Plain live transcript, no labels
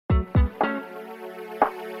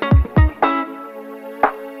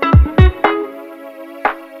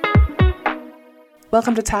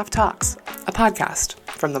Welcome to Taft Talks, a podcast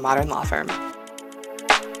from the Modern Law Firm.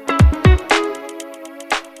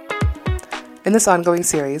 In this ongoing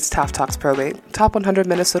series, Taft Talks Probate, top 100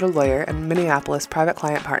 Minnesota lawyer and Minneapolis private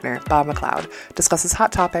client partner Bob McLeod discusses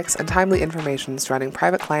hot topics and timely information surrounding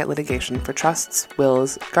private client litigation for trusts,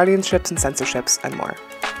 wills, guardianships and censorships, and more.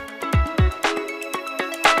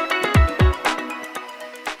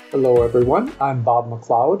 Hello everyone, I'm Bob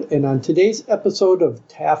McLeod, and on today's episode of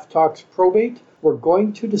Taft Talks Probate, we're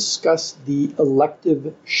going to discuss the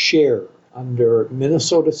elective share under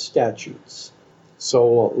Minnesota statutes.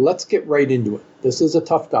 So let's get right into it. This is a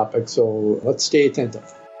tough topic, so let's stay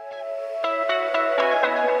attentive.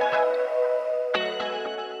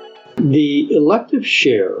 The elective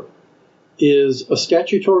share is a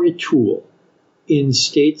statutory tool in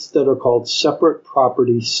states that are called separate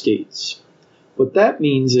property states. What that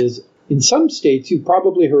means is, in some states, you've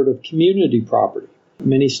probably heard of community property.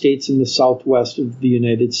 Many states in the southwest of the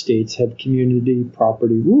United States have community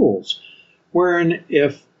property rules, wherein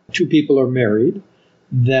if two people are married,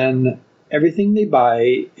 then everything they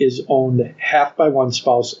buy is owned half by one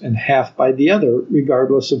spouse and half by the other,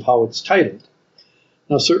 regardless of how it's titled.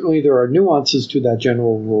 Now, certainly there are nuances to that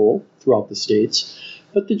general rule throughout the states,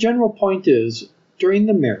 but the general point is, during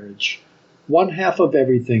the marriage, one half of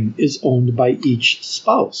everything is owned by each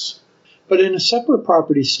spouse. But in a separate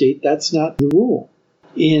property state, that's not the rule.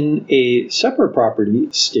 In a separate property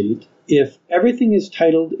state, if everything is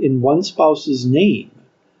titled in one spouse's name,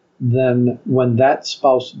 then when that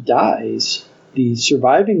spouse dies, the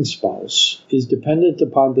surviving spouse is dependent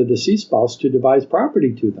upon the deceased spouse to devise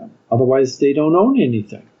property to them. Otherwise, they don't own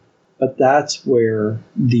anything. But that's where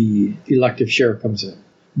the elective share comes in.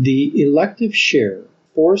 The elective share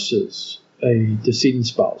forces a decedent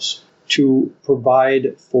spouse to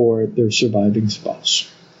provide for their surviving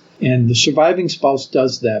spouse. And the surviving spouse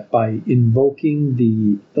does that by invoking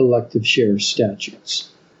the elective share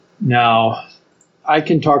statutes. Now, I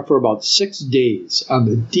can talk for about 6 days on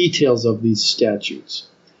the details of these statutes,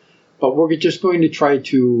 but we're just going to try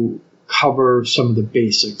to cover some of the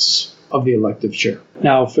basics of the elective share.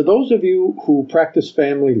 Now, for those of you who practice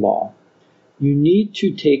family law, you need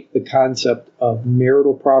to take the concept of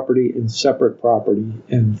marital property and separate property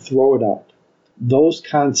and throw it out. Those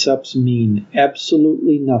concepts mean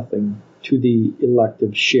absolutely nothing to the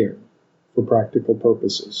elective share for practical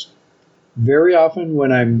purposes. Very often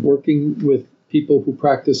when I'm working with people who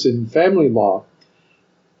practice in family law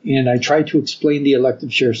and I try to explain the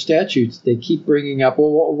elective share statutes, they keep bringing up,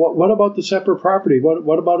 well, what about the separate property?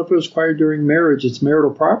 What about if it was acquired during marriage? It's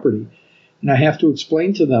marital property. And I have to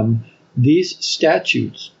explain to them, these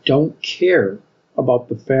statutes don't care about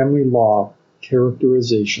the family law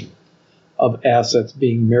characterization of assets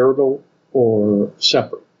being marital or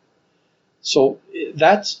separate. So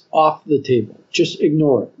that's off the table. Just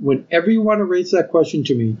ignore it. Whenever you want to raise that question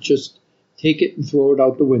to me, just take it and throw it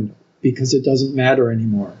out the window because it doesn't matter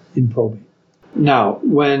anymore in probate. Now,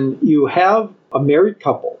 when you have a married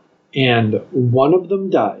couple and one of them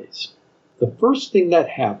dies, the first thing that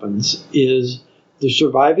happens is the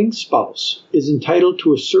surviving spouse is entitled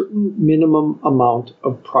to a certain minimum amount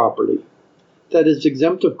of property that is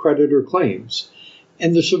exempt of creditor claims,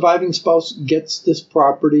 and the surviving spouse gets this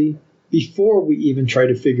property before we even try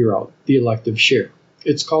to figure out the elective share.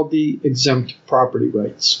 It's called the exempt property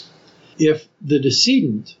rights. If the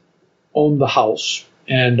decedent owned the house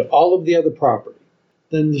and all of the other property,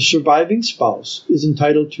 then the surviving spouse is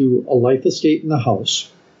entitled to a life estate in the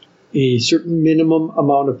house, a certain minimum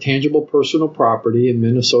amount of tangible personal property. In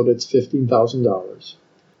Minnesota, it's $15,000,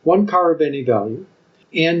 one car of any value,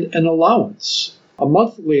 and an allowance, a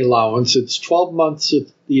monthly allowance. It's 12 months if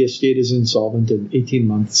the estate is insolvent and 18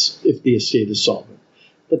 months if the estate is solvent.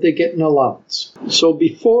 But they get an allowance. So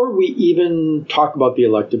before we even talk about the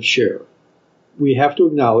elective share, we have to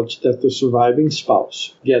acknowledge that the surviving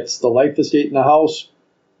spouse gets the life estate in the house,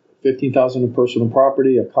 $15,000 of personal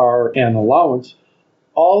property, a car, and allowance,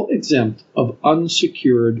 all exempt of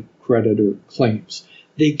unsecured creditor claims.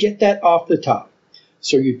 They get that off the top.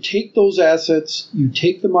 So you take those assets, you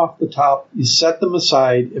take them off the top, you set them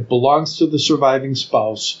aside, it belongs to the surviving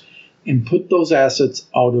spouse, and put those assets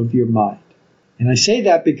out of your mind. And I say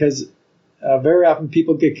that because very often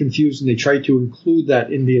people get confused and they try to include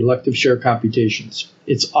that in the elective share computations.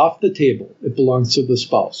 It's off the table. It belongs to the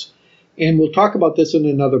spouse. And we'll talk about this in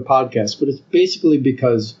another podcast, but it's basically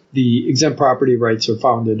because the exempt property rights are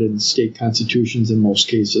founded in state constitutions in most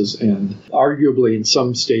cases, and arguably in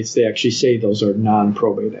some states they actually say those are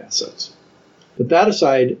non-probate assets. But that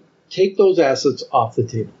aside, take those assets off the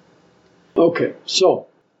table. Okay, so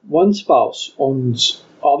one spouse owns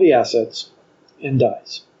all the assets and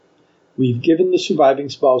dies. We've given the surviving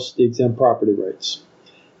spouse the exempt property rights.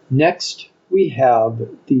 Next, we have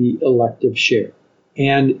the elective share.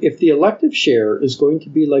 And if the elective share is going to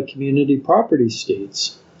be like community property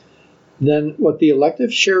states, then what the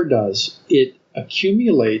elective share does, it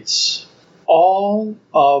accumulates all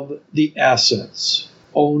of the assets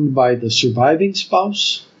owned by the surviving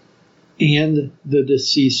spouse and the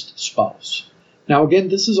deceased spouse. Now, again,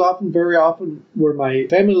 this is very often where my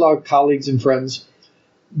family law colleagues and friends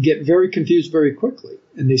get very confused very quickly,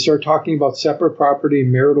 and they start talking about separate property,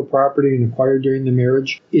 marital property, and acquired during the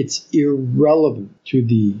marriage. It's irrelevant to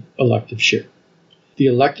the elective share. The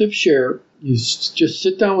elective share, you just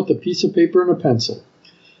sit down with a piece of paper and a pencil,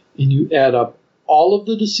 and you add up all of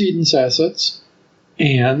the decedent's assets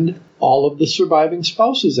and all of the surviving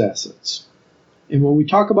spouse's assets. And when we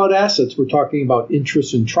talk about assets, we're talking about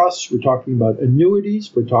interest and trusts, we're talking about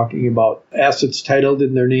annuities, we're talking about assets titled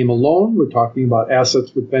in their name alone, we're talking about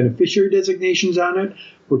assets with beneficiary designations on it,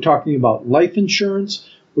 we're talking about life insurance,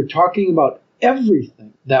 we're talking about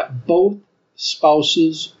everything that both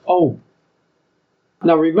spouses own.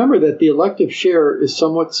 Now remember that the elective share is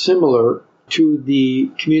somewhat similar to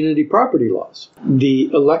the community property laws.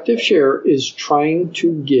 The elective share is trying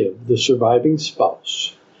to give the surviving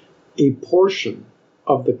spouse a portion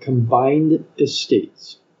of the combined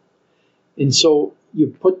estates. And so you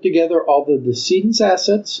put together all the decedent's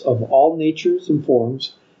assets of all natures and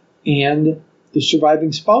forms and the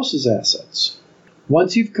surviving spouse's assets.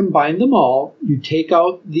 Once you've combined them all, you take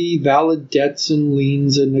out the valid debts and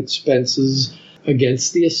liens and expenses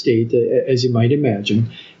against the estate, as you might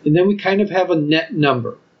imagine, and then we kind of have a net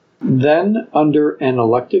number. Then, under an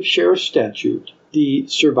elective share statute, the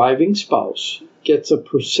surviving spouse gets a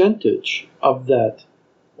percentage of that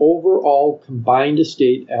overall combined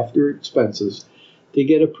estate after expenses. They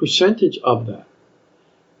get a percentage of that.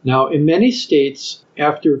 Now, in many states,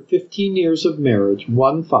 after 15 years of marriage,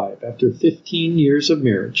 after 15 years of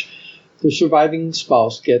marriage, the surviving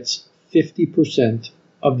spouse gets 50%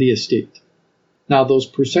 of the estate. Now, those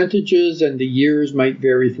percentages and the years might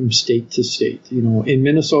vary from state to state. In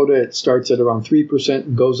Minnesota, it starts at around 3%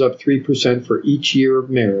 and goes up 3% for each year of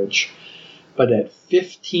marriage. But at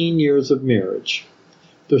 15 years of marriage,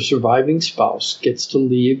 the surviving spouse gets to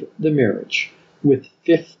leave the marriage with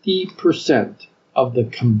 50% of the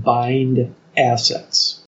combined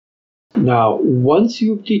assets. Now, once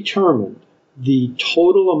you've determined the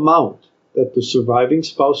total amount that the surviving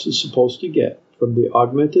spouse is supposed to get from the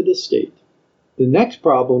augmented estate, the next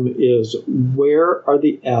problem is, where are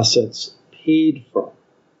the assets paid from?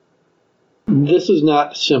 This is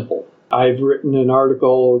not simple. I've written an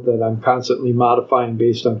article that I'm constantly modifying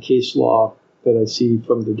based on case law that I see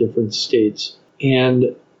from the different states.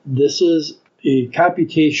 And this is a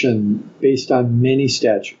computation based on many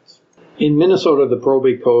statutes. In Minnesota, the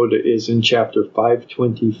probate code is in Chapter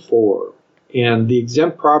 524, and the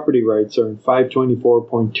exempt property rights are in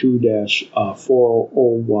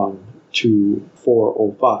 524.2-401 to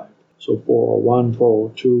 405. So 401,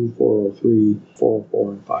 402, 403,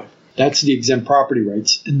 404, and 5. That's the exempt property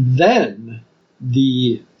rights. And then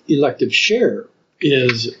the elective share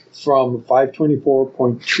is from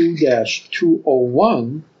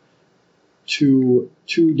 524.2-201 to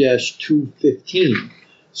 2-215.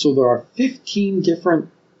 So there are 15 different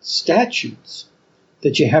statutes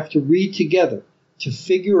that you have to read together to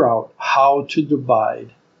figure out how to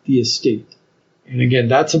divide the estate. And again,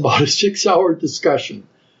 that's about a 6-hour discussion,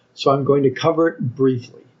 so I'm going to cover it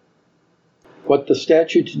briefly. What the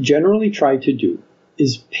statutes generally try to do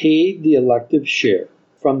is pay the elective share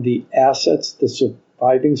from the assets the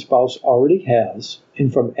surviving spouse already has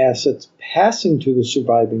and from assets passing to the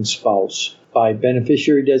surviving spouse by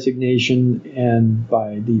beneficiary designation and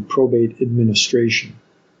by the probate administration.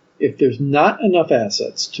 If there's not enough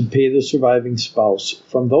assets to pay the surviving spouse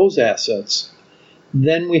from those assets,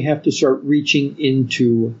 then we have to start reaching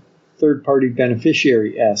into third-party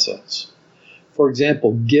beneficiary assets. For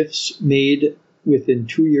example, gifts made within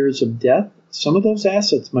 2 years of death, some of those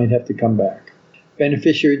assets might have to come back.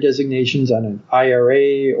 Beneficiary designations on an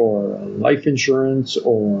IRA or a life insurance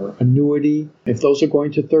or annuity, if those are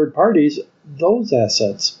going to third parties, those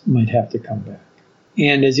assets might have to come back.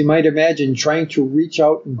 And as you might imagine, trying to reach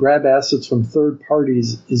out and grab assets from third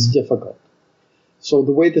parties is difficult. So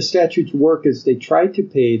the way the statutes work is they try to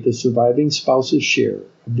pay the surviving spouse's share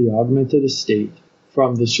of the augmented estate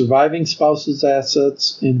from the surviving spouse's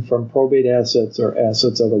assets and from probate assets or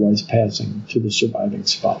assets otherwise passing to the surviving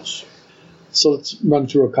spouse. So let's run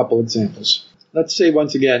through a couple examples. Let's say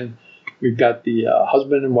once again, we've got the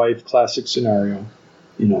husband and wife classic scenario,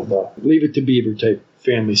 the Leave It to Beaver type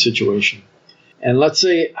family situation. And let's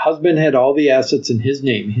say husband had all the assets in his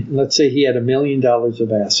name. Let's say he had $1 million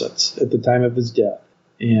of assets at the time of his death,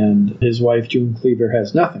 and his wife, June Cleaver,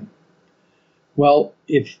 has nothing. Well,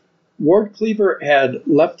 if Ward Cleaver had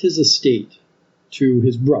left his estate to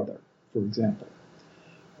his brother, for example,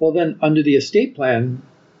 well then under the estate plan,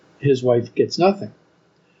 his wife gets nothing.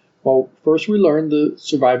 Well, first we learned the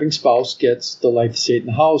surviving spouse gets the life estate in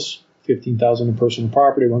the house, $15,000 in personal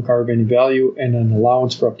property, 1 car of any value, and an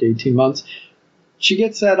allowance for up to 18 months. She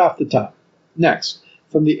gets that off the top. Next,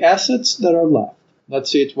 from the assets that are left,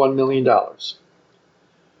 let's say it's $1 million.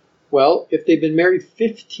 Well, if they've been married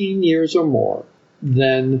 15 years or more,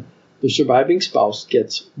 then the surviving spouse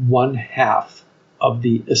gets 1/2 of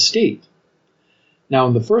the estate. Now,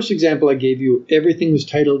 in the first example I gave you, everything was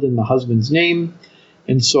titled in the husband's name,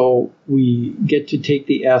 and so we get to take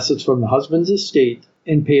the assets from the husband's estate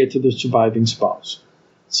and pay it to the surviving spouse.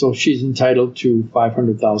 So she's entitled to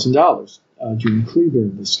 $500,000. June Cleaver,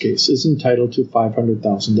 in this case, is entitled to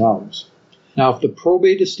 $500,000. Now, if the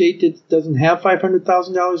probate estate doesn't have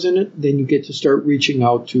 $500,000 in it, then you get to start reaching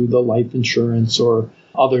out to the life insurance or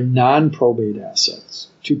other non-probate assets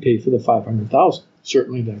to pay for the $500,000.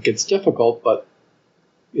 Certainly that gets difficult, but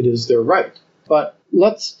it is their right. But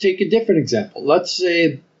let's take a different example. Let's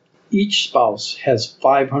say each spouse has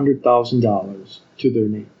 $500,000 to their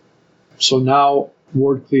name. So now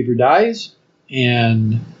Ward Cleaver dies,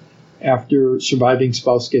 and after surviving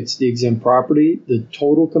spouse gets the exempt property, the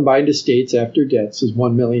total combined estates after debts is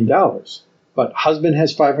 $1 million. But husband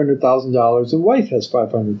has $500,000 and wife has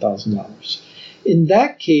 $500,000. In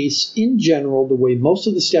that case, in general, the way most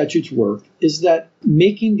of the statutes work is that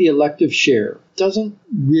making the elective share doesn't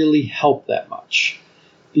really help that much.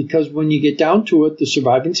 Because when you get down to it, the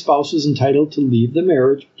surviving spouse is entitled to leave the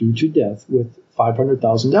marriage due to death with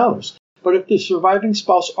 $500,000. But if the surviving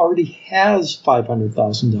spouse already has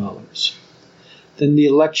 $500,000, then the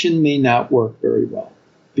election may not work very well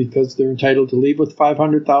because they're entitled to leave with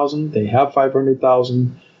 $500,000. They have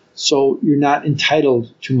 $500,000, so you're not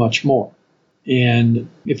entitled to much more. And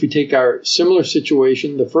if we take our similar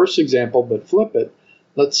situation, the first example, but flip it,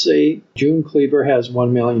 let's say June Cleaver has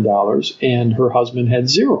 $1 million and her husband had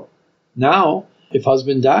 $0. Now, if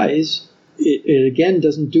husband dies, it again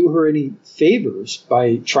doesn't do her any favors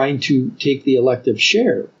by trying to take the elective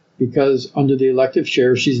share, because under the elective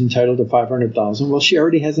share, she's entitled to $500,000. Well, she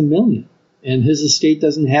already has $1 million, and his estate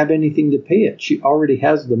doesn't have anything to pay it. She already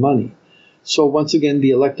has the money. So once again, the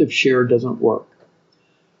elective share doesn't work.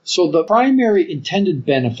 So the primary intended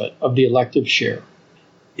benefit of the elective share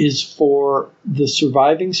is for the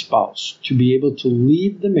surviving spouse to be able to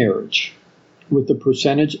leave the marriage with a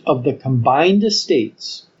percentage of the combined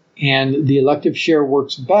estates. And the elective share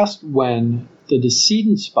works best when the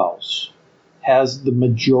decedent spouse has the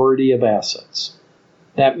majority of assets.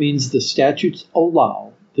 That means the statutes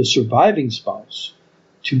allow the surviving spouse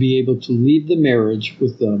to be able to leave the marriage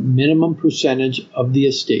with the minimum percentage of the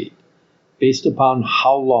estate based upon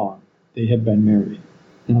how long they have been married.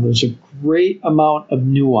 Now, there's a great amount of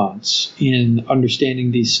nuance in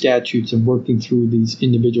understanding these statutes and working through these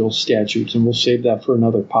individual statutes, and we'll save that for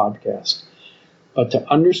another podcast. But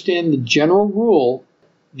to understand the general rule,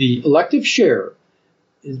 the elective share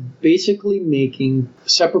is basically making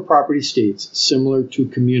separate property states similar to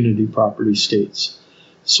community property states,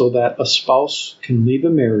 so that a spouse can leave a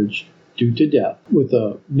marriage due to death with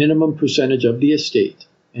a minimum percentage of the estate.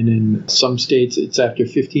 And in some states, it's after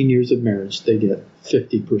 15 years of marriage, they get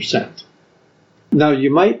 50%. Now, you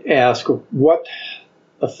might ask, what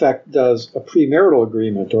effect does a premarital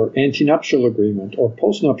agreement or antenuptial agreement or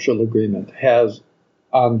postnuptial agreement has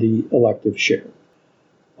on the elective share?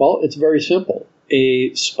 Well, it's very simple.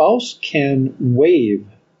 A spouse can waive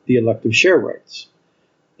the elective share rights.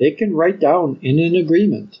 They can write down in an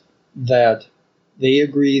agreement that they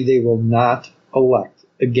agree they will not elect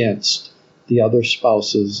against the other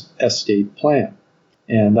spouse's estate plan.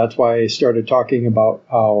 And that's why I started talking about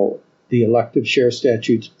how the elective share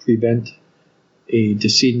statutes prevent a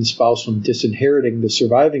decedent spouse from disinheriting the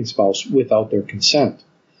surviving spouse without their consent.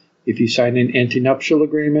 If you sign an antenuptial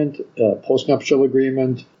agreement, a postnuptial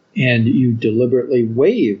agreement, and you deliberately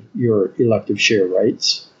waive your elective share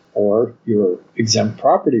rights or your exempt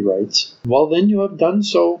property rights, well, then you have done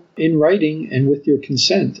so in writing and with your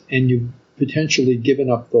consent, and you've potentially given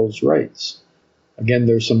up those rights. Again,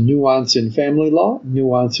 there's some nuance in family law,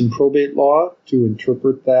 nuance in probate law to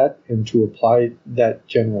interpret that and to apply that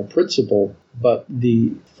general principle. But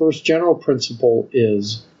the first general principle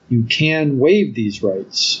is you can waive these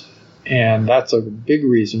rights. And that's a big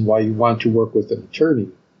reason why you want to work with an attorney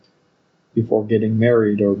before getting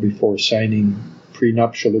married or before signing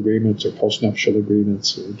prenuptial agreements or postnuptial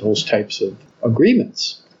agreements or those types of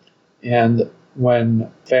agreements. And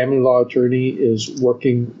when family law attorney is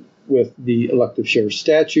working with the elective share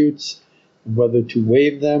statutes, whether to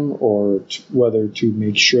waive them or whether to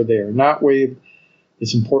make sure they are not waived,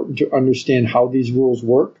 it's important to understand how these rules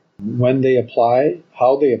work, when they apply,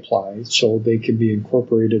 how they apply, so they can be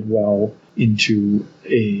incorporated well into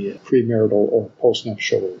a premarital or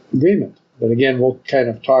postnuptial agreement. But again, we'll kind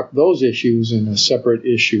of talk those issues in a separate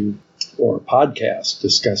issue or podcast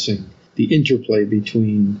discussing the interplay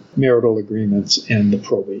between marital agreements and the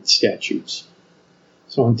probate statutes.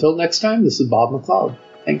 So until next time, this is Bob McLeod.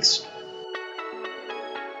 Thanks.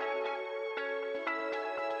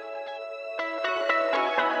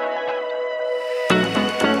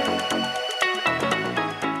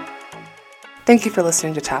 Thank you for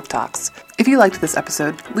listening to Taft Talks. If you liked this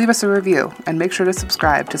episode, leave us a review and make sure to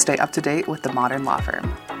subscribe to stay up to date with the modern law firm.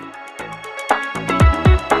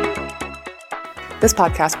 This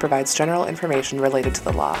podcast provides general information related to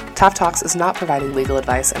the law. Taft Talks is not providing legal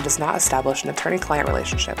advice and does not establish an attorney-client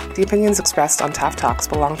relationship. The opinions expressed on Taft Talks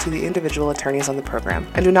belong to the individual attorneys on the program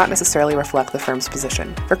and do not necessarily reflect the firm's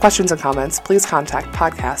position. For questions and comments, please contact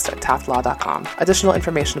podcast@taftlaw.com. Additional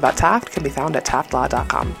information about Taft can be found at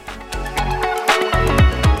taftlaw.com.